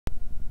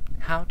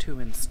how to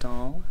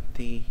install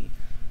the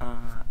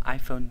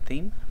iPhone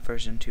theme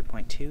version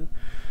 2.2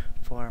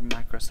 for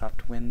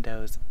Microsoft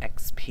Windows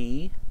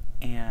XP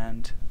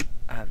and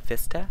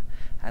Vista,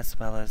 as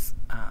well as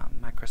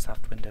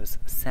Microsoft Windows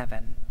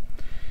 7.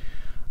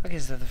 Okay,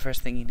 so the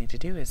first thing you need to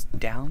do is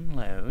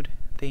download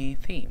the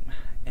theme,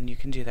 and you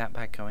can do that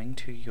by going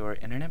to your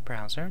internet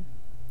browser.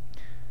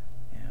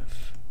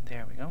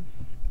 There we go.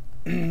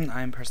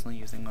 I'm personally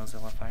using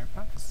Mozilla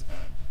Firefox.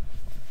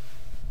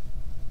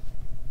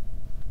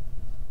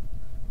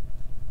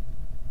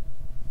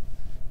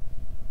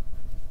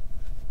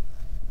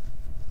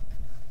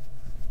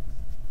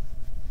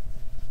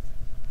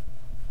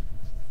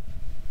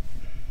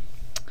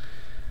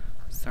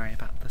 Sorry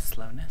about the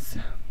slowness.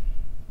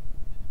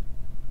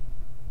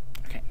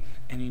 Okay,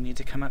 and you need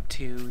to come up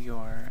to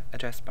your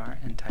address bar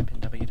and type in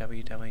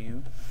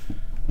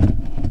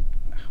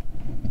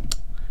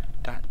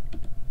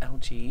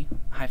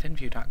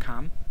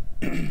www.lg-view.com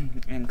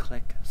and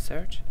click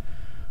search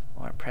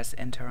or press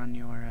enter on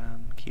your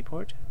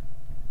keyboard.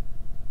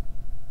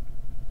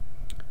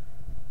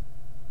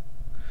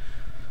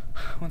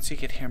 Once you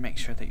get here, make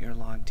sure that you're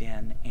logged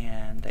in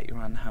and that you're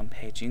on the home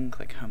page. You can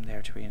click home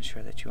there to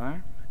ensure that you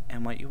are.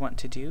 And what you want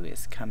to do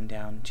is come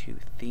down to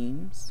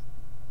themes,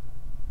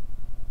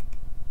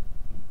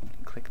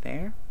 click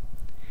there,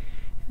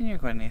 and you're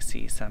going to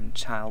see some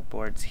child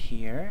boards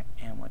here,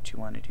 and what you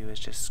want to do is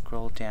just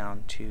scroll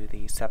down to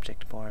the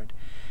subject board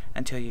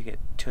until you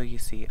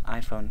see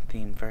iPhone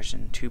theme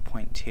version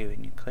 2.2,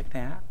 and you click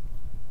that.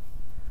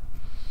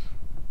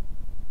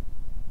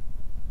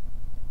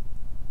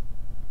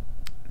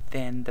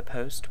 Then the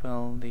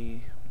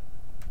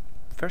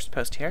first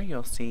post here,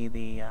 you'll see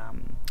the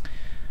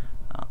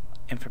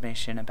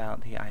information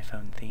about the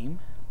iPhone theme,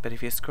 but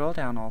if you scroll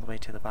down all the way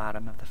to the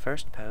bottom of the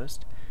first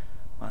post,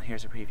 well,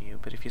 here's a preview,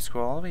 but if you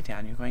scroll all the way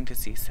down, you're going to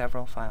see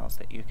several files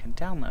that you can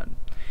download.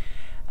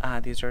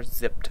 These are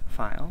zipped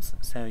files,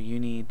 so you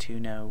need to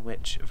know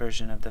which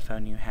version of the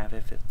phone you have,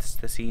 if it's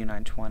the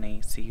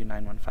CU920,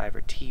 CU915,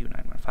 or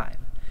TU915.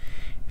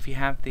 If you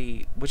have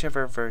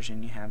whichever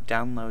version you have,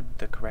 download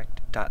the correct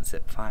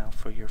 .zip file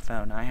for your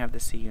phone. I have the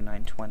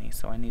CU920,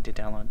 so I need to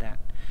download that.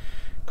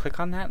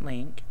 Click on that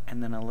link,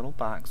 and then a little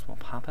box will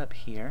pop up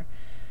here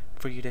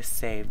for you to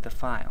save the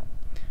file.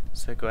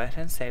 So go ahead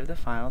and save the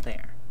file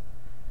there.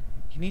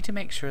 You need to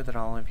make sure that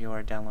all of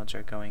your downloads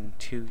are going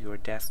to your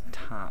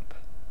desktop.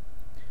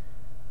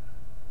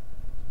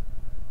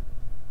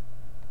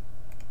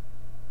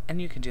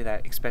 And you can do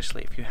that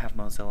especially if you have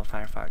Mozilla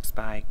Firefox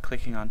by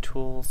clicking on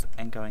Tools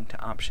and going to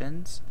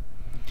Options,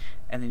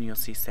 and then you'll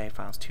see Save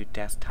Files to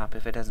Desktop.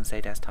 If it doesn't say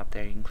Desktop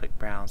there, you can click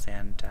Browse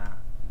and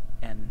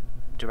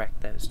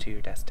direct those to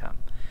your desktop.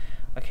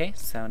 Okay,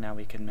 so now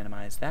we can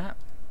minimize that.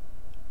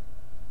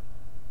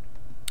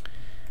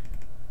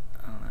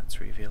 Let's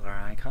reveal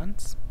our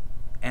icons,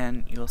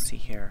 and you'll see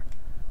here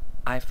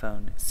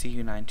iPhone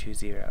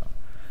CU920.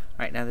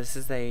 Right, now this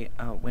is a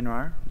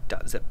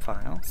WinRAR.zip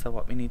file, so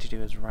what we need to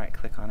do is right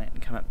click on it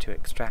and come up to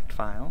Extract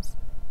Files.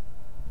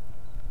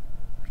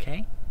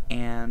 Okay,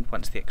 and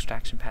once the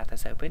extraction path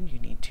is open, you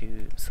need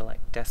to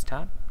select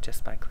Desktop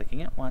just by clicking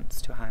it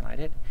once to highlight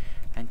it,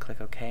 and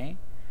click OK,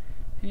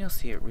 and you'll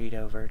see it read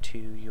over to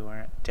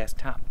your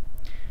desktop.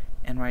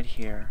 And right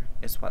here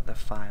is what the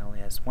file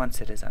is once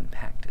it is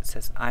unpacked. It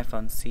says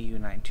iPhone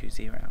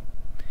CU920.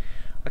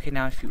 Okay,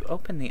 now if you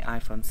open the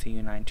iPhone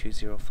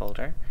CU920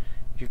 folder,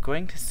 you're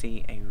going to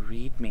see a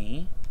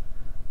README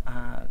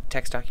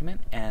text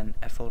document and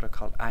a folder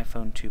called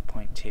iPhone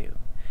 2.2.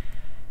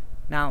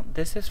 Now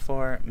this is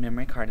for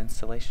memory card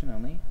installation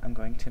only. I'm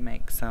going to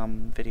make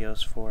some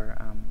videos for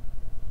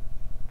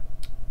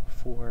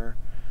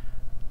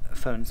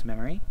phone's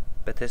memory,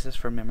 but this is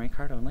for memory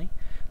card only.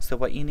 So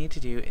what you need to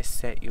do is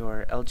set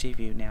your LG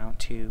View now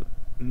to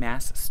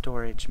mass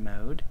storage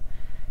mode,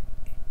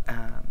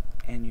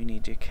 and you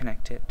need to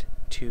connect it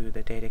to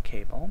the data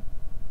cable.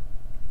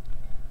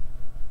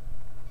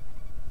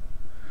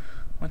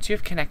 Once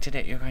you've connected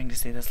it, you're going to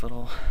see this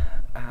little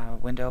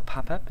window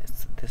pop up.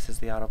 This is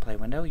the autoplay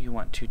window. You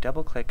want to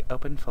double click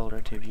Open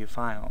Folder to view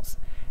files,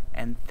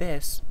 and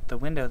the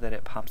window that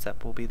it pops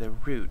up will be the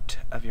root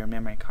of your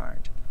memory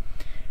card.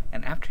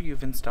 And after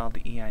you've installed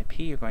the EIP,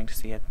 you're going to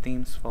see a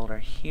themes folder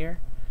here.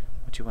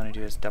 What you want to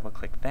do is double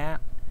click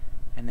that,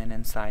 and then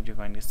inside you're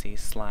going to see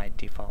Slide,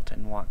 Default,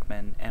 and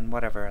Walkman, and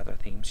whatever other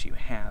themes you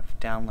have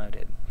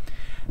downloaded.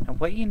 Now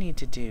what you need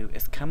to do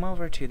is come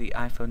over to the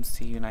iPhone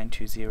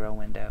CU920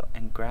 window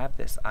and grab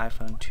this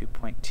iPhone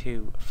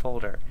 2.2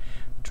 folder,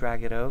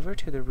 drag it over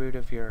to the root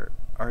of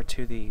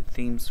to the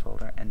themes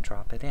folder, and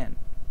drop it in.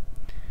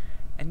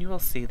 And you will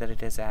see that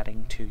it is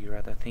adding to your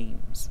other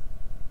themes.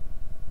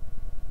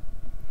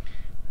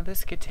 Now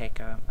this could take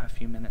a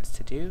few minutes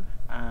to do,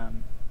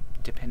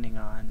 depending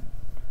on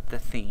the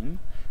theme.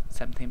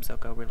 Some themes will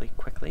go really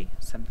quickly,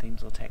 some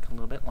themes will take a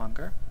little bit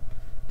longer,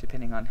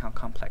 depending on how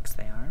complex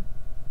they are.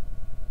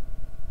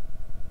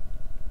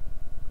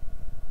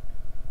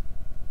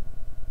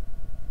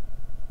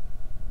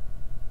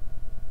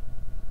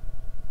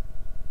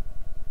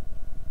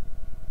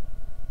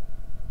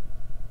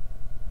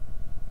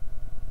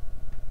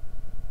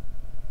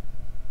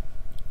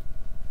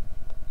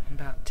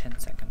 10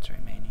 seconds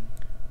remaining.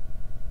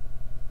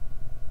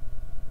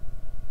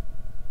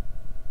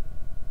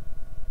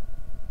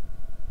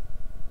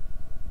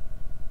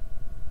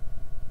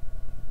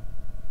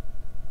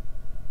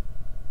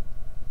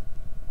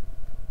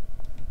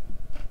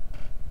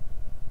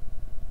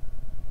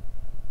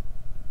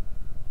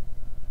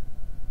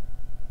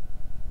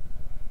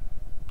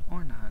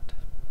 Or not.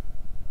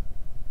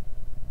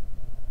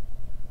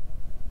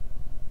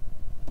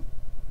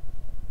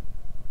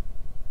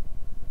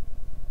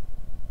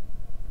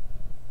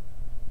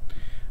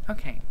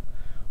 Okay,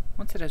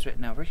 once it is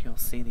written over, you'll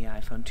see the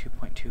iPhone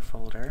 2.2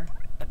 folder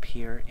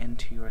appear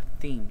into your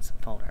Themes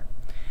folder.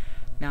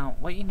 Now,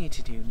 what you need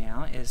to do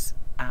now is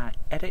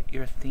edit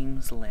your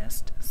themes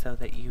list so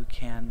that you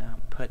can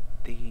put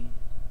the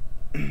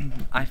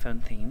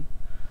iPhone theme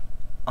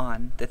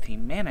on the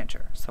theme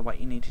manager. So what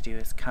you need to do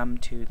is come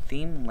to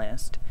Theme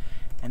List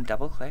and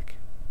double click,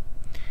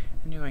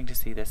 and you're going to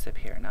see this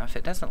appear. Now, if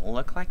it doesn't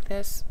look like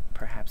this,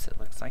 perhaps it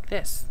looks like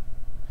this.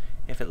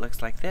 If it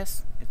looks like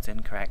this, it's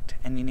incorrect,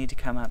 and you need to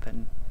come up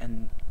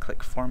and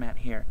click Format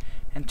here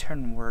and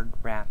turn Word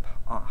Wrap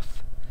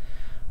off.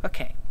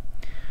 Okay,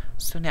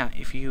 so now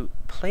if you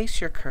place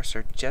your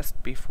cursor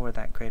just before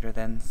that greater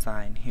than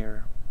sign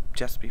here,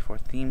 just before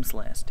Themes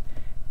List,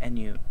 and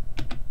you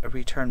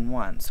return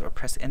once or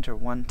press Enter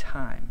one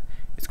time,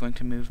 it's going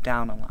to move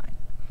down a line.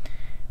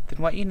 Then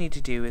what you need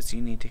to do is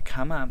you need to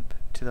come up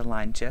to the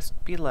line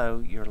just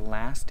below your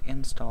last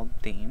installed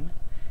theme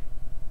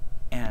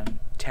and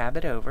tab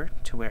it over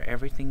to where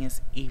everything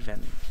is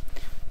even.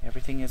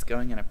 Everything is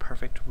going in a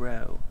perfect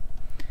row.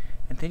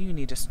 And then you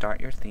need to start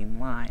your theme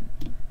line.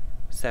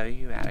 So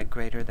you add a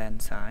greater than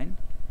sign.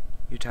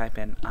 You type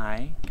in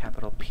I,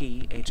 capital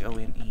P,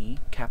 H-O-N-E.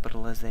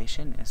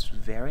 Capitalization is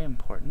very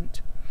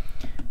important.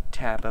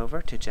 Tab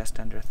over to just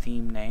under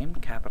theme name,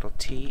 capital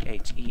T,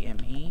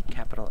 H-E-M-E,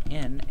 capital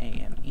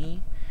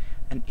N-A-M-E,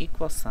 an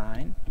equal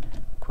sign,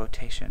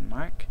 quotation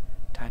mark,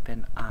 type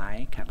in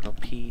I, capital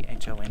P,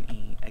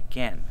 H-O-N-E,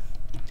 again,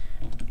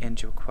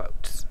 end your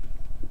quotes.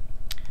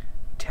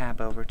 Tab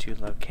over to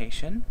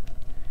location,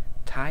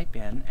 type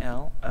in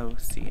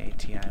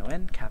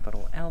L-O-C-A-T-I-O-N,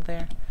 capital L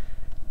there,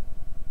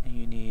 and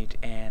you need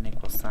an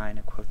equal sign,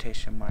 a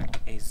quotation mark,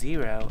 a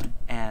 0,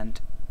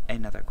 and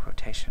another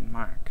quotation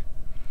mark.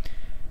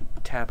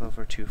 Tab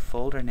over to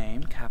folder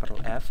name,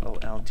 capital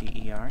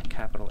F-O-L-D-E-R,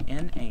 capital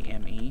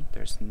N-A-M-E,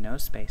 there's no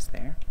space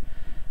there,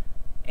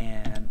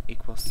 and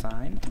equal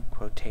sign,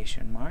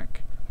 quotation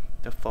mark.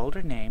 The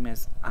folder name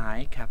is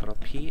I, capital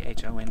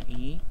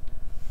P-H-O-N-E,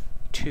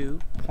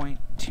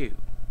 2.2,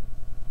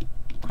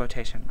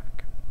 quotation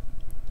mark.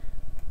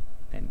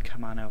 Then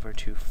come on over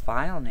to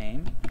file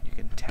name. You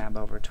can tab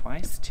over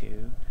twice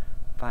to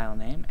file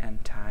name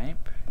and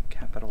type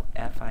capital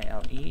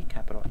F-I-L-E,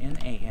 capital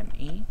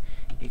N-A-M-E,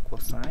 equal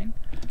sign,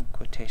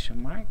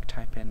 quotation mark,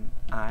 type in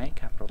I,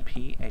 capital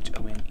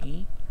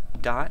P-H-O-N-E,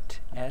 dot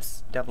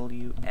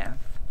S-W-F,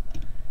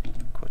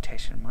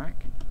 quotation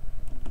mark.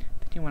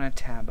 Then you want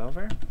to tab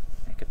over,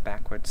 make a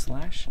backward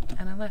slash,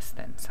 and a less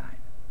than sign.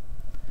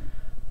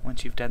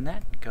 Once you've done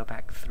that, go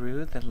back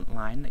through the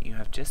line that you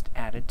have just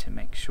added to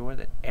make sure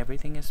that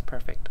everything is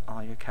perfect.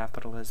 All your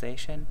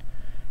capitalization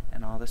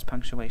and all this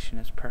punctuation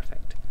is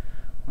perfect.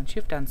 Once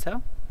you've done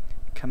so,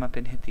 come up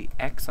and hit the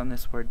X on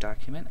this Word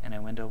document, and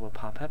a window will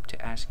pop up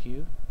to ask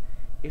you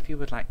if you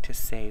would like to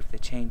save the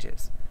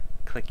changes.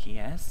 Click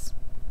Yes.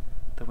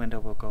 The window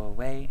will go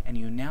away, and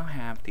you now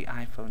have the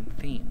iPhone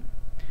theme.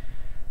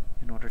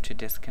 In order to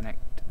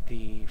disconnect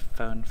the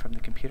phone from the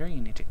computer,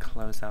 you need to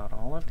close out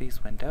all of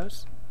these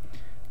windows.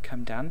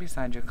 Come down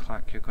beside your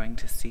clock, you're going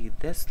to see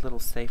this little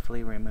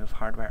Safely Remove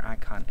Hardware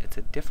icon. It's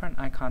a different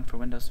icon for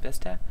Windows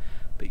Vista,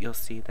 but you'll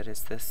see that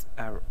it's this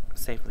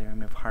Safely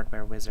Remove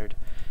Hardware wizard.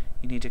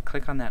 You need to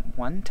click on that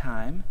one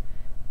time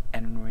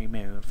and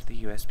remove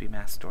the USB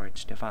mass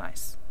storage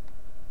device.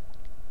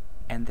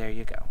 And there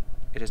you go.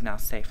 It is now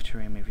safe to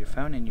remove your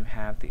phone, and you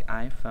have the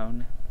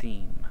iPhone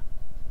theme.